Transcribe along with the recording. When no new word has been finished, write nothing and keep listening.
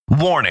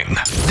Warning,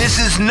 this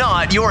is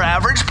not your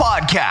average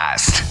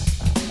podcast.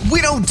 We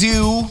don't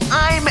do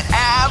I'm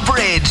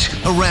average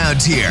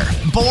around here.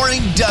 Boring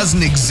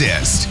doesn't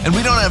exist, and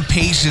we don't have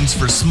patience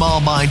for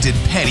small-minded,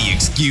 petty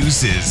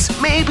excuses.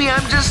 Maybe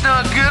I'm just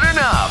not good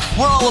enough.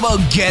 We're all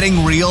about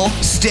getting real,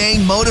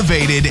 staying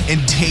motivated,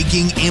 and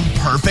taking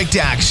imperfect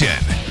action.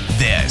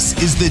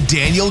 This is the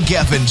Daniel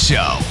Geffen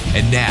Show.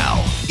 And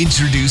now,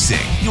 introducing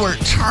your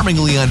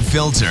charmingly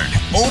unfiltered,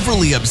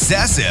 overly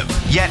obsessive,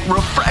 yet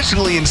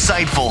refreshingly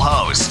insightful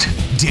host,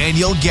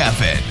 Daniel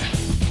Geffen.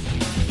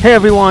 Hey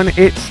everyone,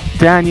 it's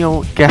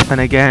Daniel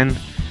Geffen again.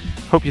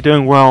 Hope you're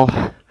doing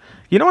well.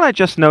 You know what I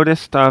just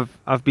noticed?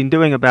 I've been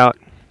doing about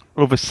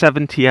over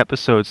 70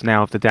 episodes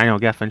now of the Daniel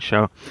Geffen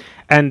Show.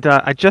 And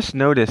I just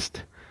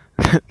noticed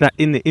that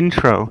in the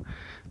intro,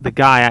 the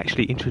guy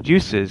actually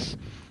introduces,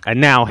 and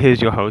now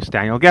here's your host,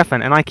 Daniel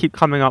Geffen. And I keep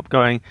coming up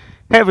going,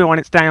 hey everyone,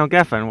 it's Daniel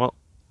Geffen. Well,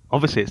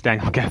 obviously it's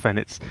Daniel Geffen.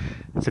 It's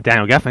a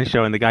Daniel Geffen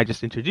show and the guy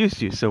just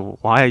introduced you. So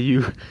why are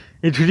you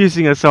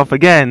introducing yourself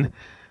again?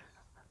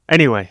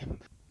 Anyway,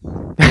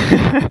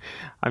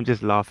 I'm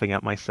just laughing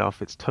at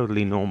myself. It's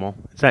totally normal.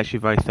 It's actually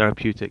very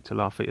therapeutic to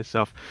laugh at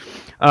yourself.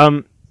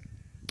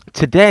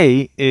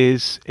 Today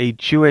is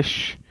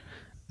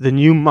the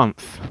new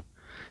month.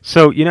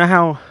 So you know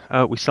how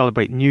we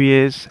celebrate New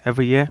Year's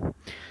every year?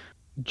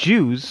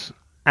 Jews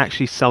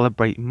actually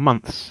celebrate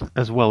months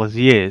as well as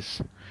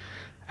years.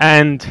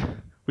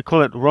 And we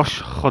call it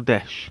Rosh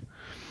Chodesh.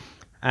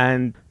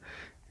 And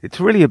it's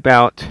really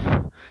about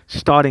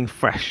starting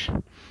fresh.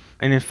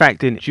 And in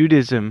fact, in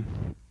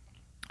Judaism,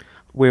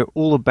 we're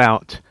all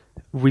about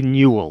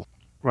renewal,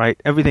 right?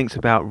 Everything's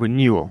about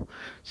renewal.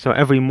 So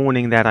every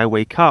morning that I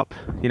wake up,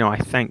 I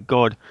thank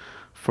God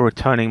for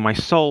returning my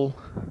soul,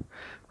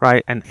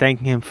 right? And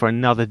thanking Him for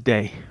another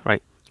day,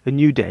 right? A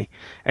new day.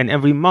 And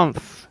every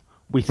month,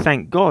 we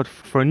thank God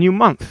for a new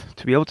month,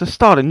 to be able to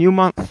start a new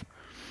month,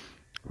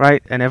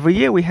 right? And every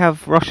year we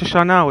have Rosh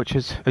Hashanah, which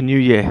is a new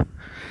year.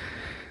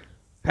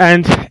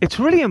 And it's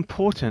really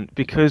important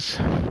because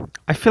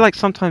I feel like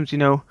sometimes,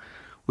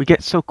 we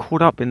get so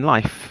caught up in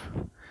life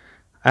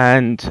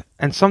and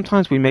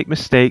sometimes we make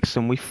mistakes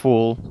and we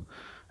fall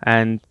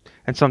and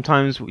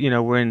sometimes,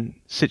 we're in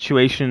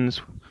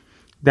situations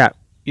that,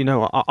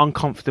 are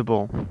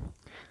uncomfortable.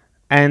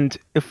 And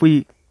if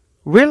we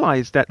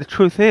realize that the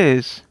truth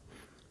is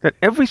that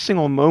every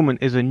single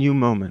moment is a new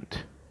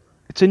moment,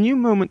 it's a new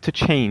moment to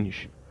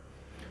change.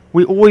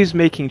 We're always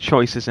making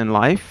choices in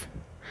life.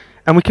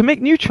 And we can make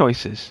new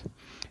choices.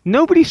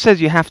 Nobody says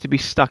you have to be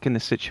stuck in the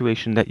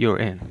situation that you're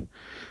in.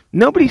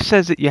 Nobody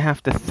says that you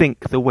have to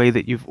think the way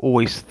that you've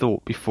always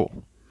thought before.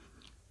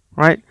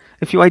 Right?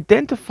 If you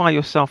identify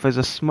yourself as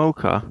a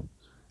smoker,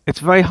 it's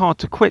very hard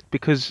to quit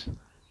because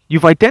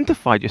you've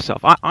identified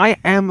yourself. I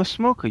am a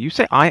smoker. You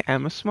say, I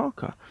am a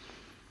smoker.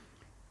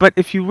 But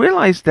if you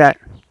realize that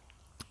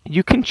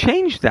you can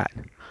change that,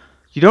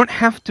 you don't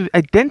have to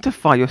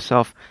identify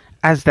yourself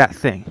as that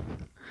thing.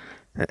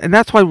 And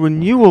that's why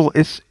renewal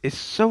is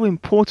so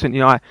important.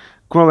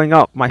 Growing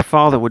up, my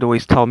father would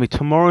always tell me,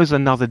 tomorrow's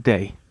another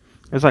day.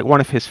 It was like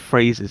one of his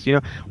phrases.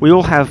 We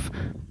all have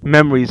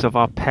memories of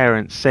our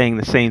parents saying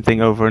the same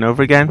thing over and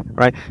over again,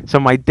 right? So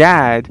my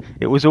dad,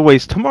 it was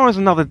always, tomorrow's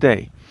another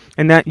day.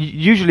 And that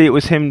usually it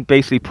was him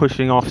basically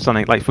pushing off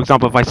something. Like, for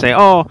example, if I say,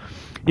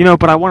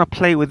 but I want to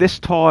play with this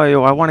toy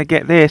or I want to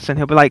get this. And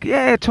he'll be like,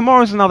 yeah,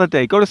 tomorrow's another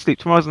day. Go to sleep.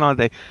 Tomorrow's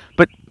another day.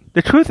 But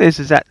the truth is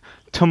that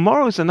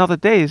tomorrow's another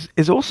day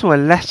is also a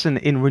lesson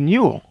in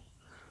renewal.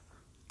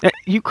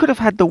 You could have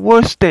had the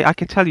worst day. I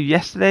can tell you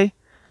yesterday,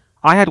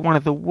 I had one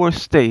of the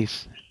worst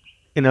days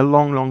in a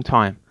long, long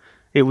time.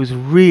 It was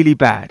really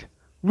bad.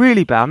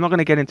 Really bad. I'm not going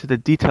to get into the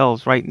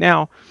details right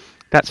now.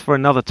 That's for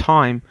another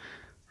time.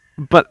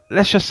 But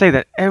let's just say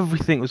that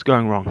everything was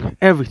going wrong.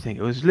 Everything.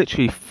 It was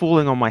literally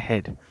falling on my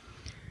head.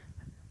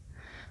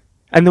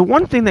 And the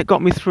one thing that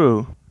got me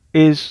through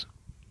is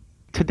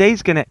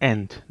today's going to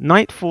end.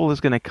 Nightfall is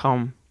going to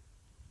come.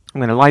 I'm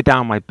going to lie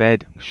down in my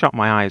bed, shut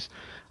my eyes.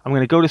 I'm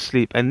going to go to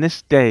sleep, and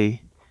this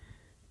day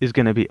is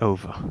going to be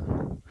over.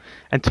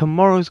 And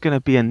tomorrow's going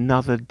to be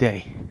another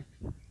day.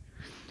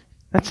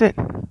 That's it.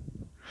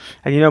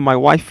 And my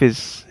wife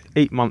is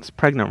 8 months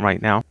pregnant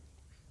right now.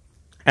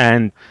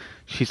 And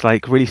she's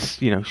like really,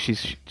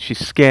 she's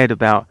scared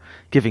about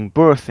giving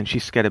birth and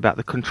she's scared about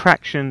the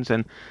contractions.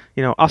 And,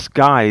 us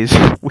guys,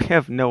 we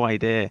have no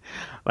idea.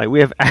 Like,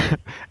 we have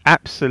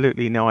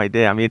absolutely no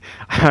idea. I mean,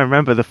 I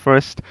remember the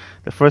first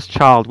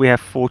child, we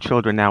have 4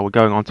 children now, we're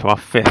going on to our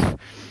 5th.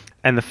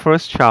 And the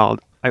first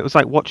child, it was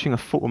like watching a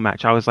football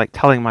match. I was like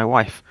telling my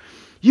wife,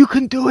 you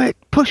can do it,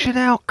 push it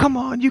out, come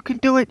on, you can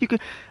do it, you can.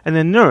 And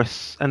the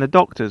nurse and the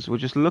doctors were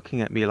just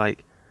looking at me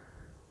like,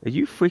 are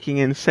you freaking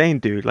insane,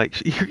 dude?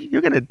 Like,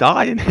 you're gonna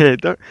die in here.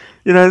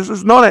 This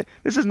is not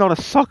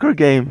a soccer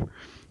game,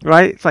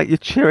 right? It's like you're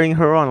cheering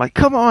her on, like,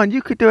 come on,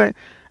 you could do it.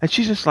 And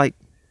she's just like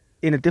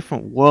in a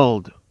different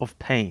world of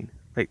pain,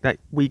 like that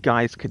we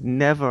guys could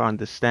never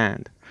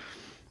understand.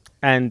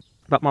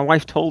 But my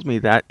wife told me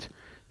that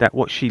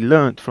what she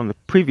learned from the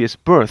previous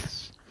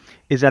births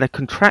is that a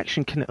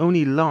contraction can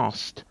only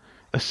last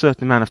a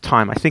certain amount of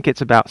time. I think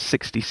it's about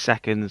 60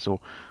 seconds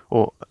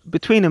or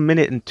between a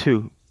minute and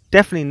two.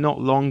 Definitely not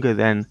longer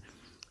than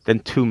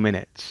 2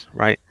 minutes,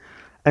 right?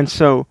 And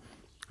so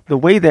the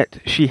way that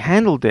she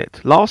handled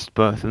it last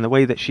birth and the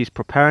way that she's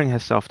preparing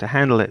herself to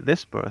handle it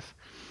this birth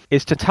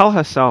is to tell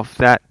herself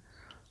that,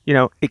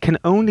 it can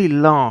only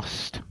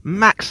last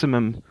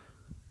maximum,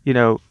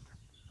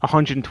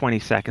 120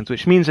 seconds,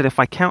 which means that if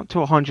I count to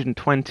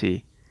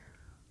 120,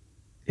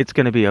 it's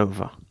going to be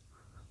over,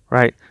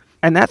 right?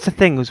 And that's the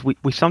thing, is we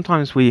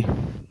sometimes we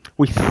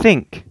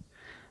think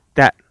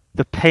that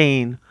the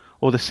pain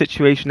or the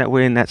situation that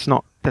we're in that's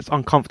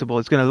uncomfortable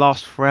is going to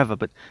last forever,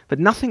 but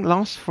nothing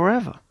lasts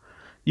forever.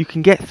 You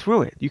can get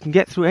through it. You can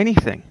get through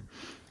anything.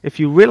 If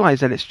you realize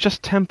that it's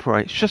just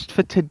temporary, it's just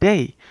for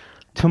today.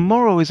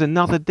 Tomorrow is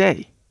another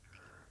day,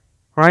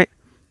 right?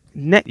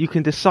 You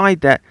can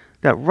decide that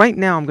right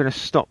now I'm going to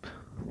stop.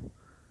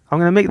 I'm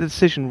going to make the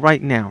decision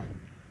right now.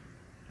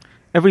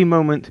 Every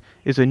moment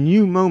is a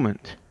new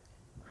moment.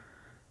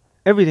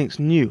 Everything's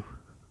new.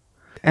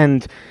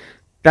 And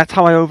that's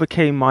how I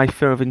overcame my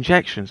fear of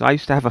injections. I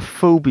used to have a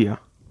phobia.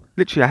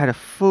 Literally, I had a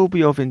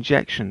phobia of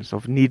injections,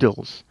 of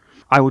needles.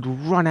 I would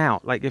run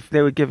out. Like if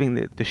they were giving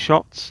the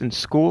shots in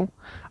school,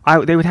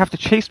 they would have to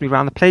chase me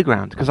around the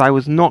playground because I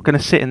was not going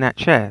to sit in that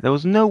chair. There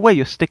was no way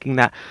you're sticking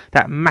that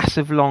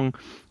massive long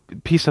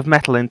piece of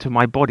metal into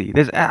my body.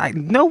 There's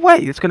no way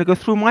it's going to go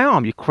through my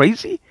arm. You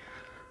crazy?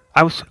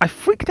 I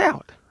freaked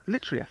out.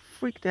 Literally, I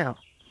freaked out.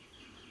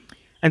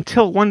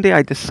 Until one day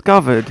I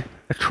discovered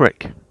a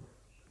trick.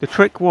 The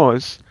trick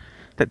was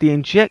that the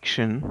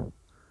injection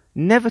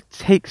never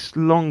takes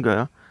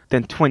longer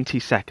than 20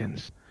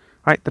 seconds.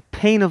 Right? The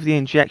pain of the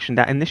injection,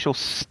 that initial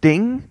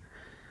sting,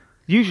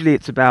 usually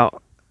it's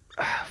about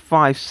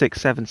 5,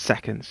 6, 7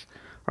 seconds,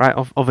 right,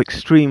 of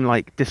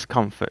extreme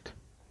discomfort.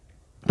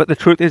 But the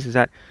truth is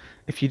that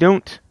if you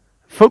don't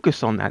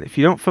focus on that, if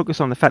you don't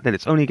focus on the fact that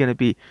it's only going to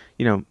be,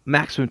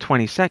 maximum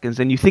 20 seconds,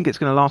 then you think it's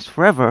going to last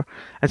forever,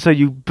 and so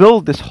you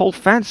build this whole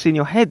fantasy in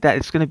your head that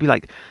it's going to be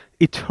like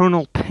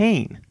eternal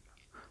pain,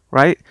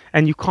 right?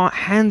 And you can't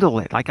handle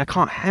it. I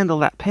can't handle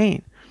that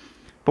pain.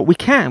 But we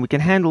can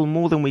handle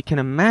more than we can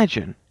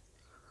imagine.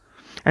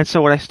 And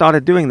so what I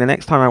started doing the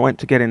next time I went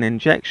to get an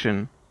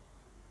injection,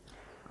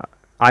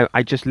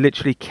 I just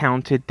literally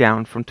counted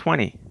down from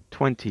 20,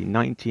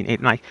 19, 8,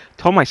 and I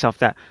told myself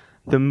that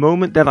the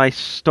moment that I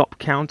stop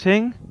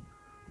counting,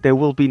 there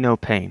will be no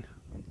pain.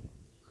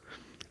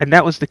 And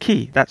that was the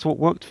key. That's what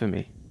worked for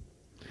me.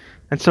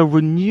 And so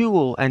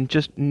renewal and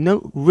just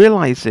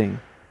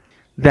realizing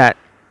that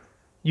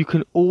you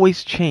can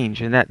always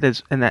change and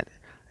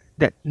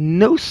that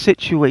no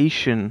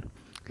situation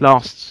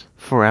lasts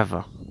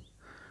forever,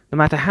 no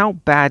matter how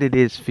bad it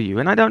is for you.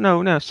 And I don't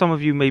know, some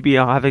of you maybe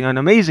are having an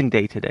amazing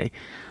day today,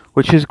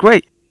 which is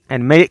great,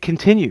 and may it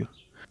continue.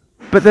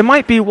 But there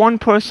might be one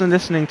person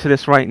listening to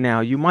this right now.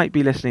 You might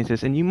be listening to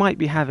this, and you might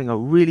be having a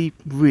really,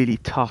 really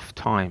tough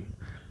time.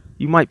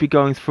 You might be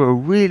going through a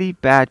really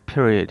bad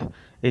period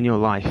in your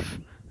life.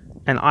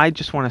 And I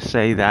just want to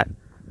say that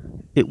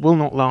it will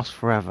not last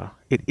forever.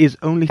 It is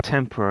only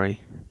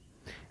temporary,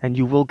 and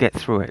you will get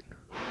through it.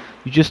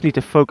 You just need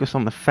to focus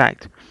on the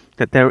fact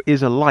that there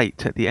is a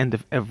light at the end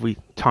of every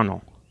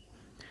tunnel.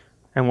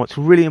 And what's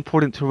really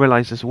important to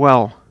realize as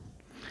well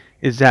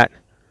is that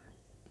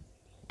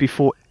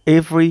before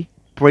every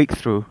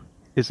breakthrough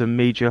is a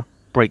major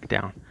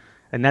breakdown.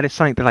 And that is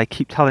something that I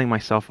keep telling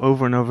myself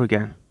over and over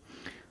again.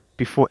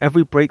 Before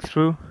every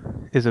breakthrough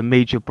is a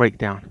major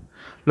breakdown.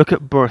 Look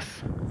at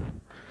birth.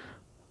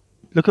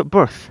 Look at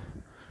birth.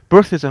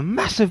 Birth is a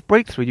massive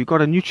breakthrough. You've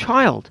got a new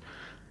child.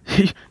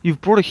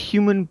 You've brought a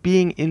human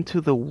being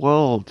into the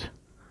world.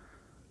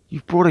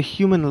 You've brought a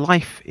human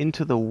life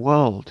into the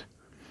world.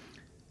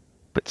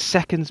 But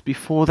seconds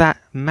before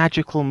that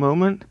magical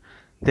moment,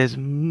 there's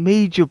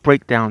major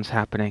breakdowns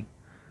happening.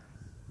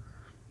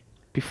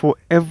 Before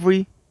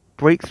every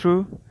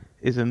breakthrough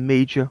is a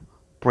major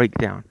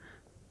breakdown.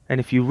 And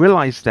if you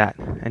realize that,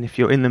 and if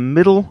you're in the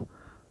middle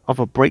of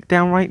a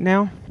breakdown right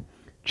now,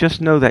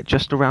 just know that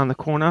just around the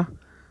corner,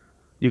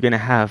 you're going to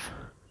have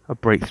a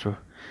breakthrough.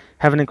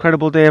 Have an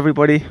incredible day,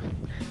 everybody,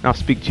 and I'll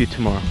speak to you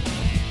tomorrow.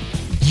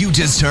 You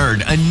just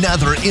heard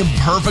another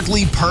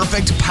imperfectly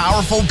perfect,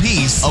 powerful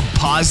piece of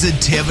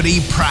positivity,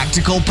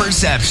 practical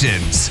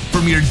perceptions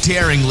from your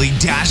daringly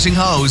dashing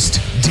host,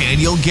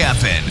 Daniel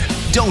Geffen.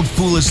 Don't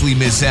foolishly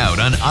miss out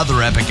on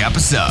other epic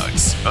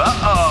episodes.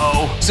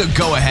 Uh-oh! So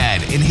go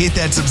ahead and hit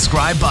that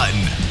subscribe button.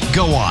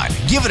 Go on,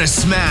 give it a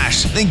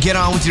smash, then get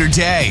on with your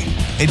day.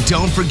 And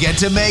don't forget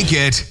to make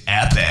it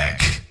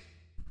epic.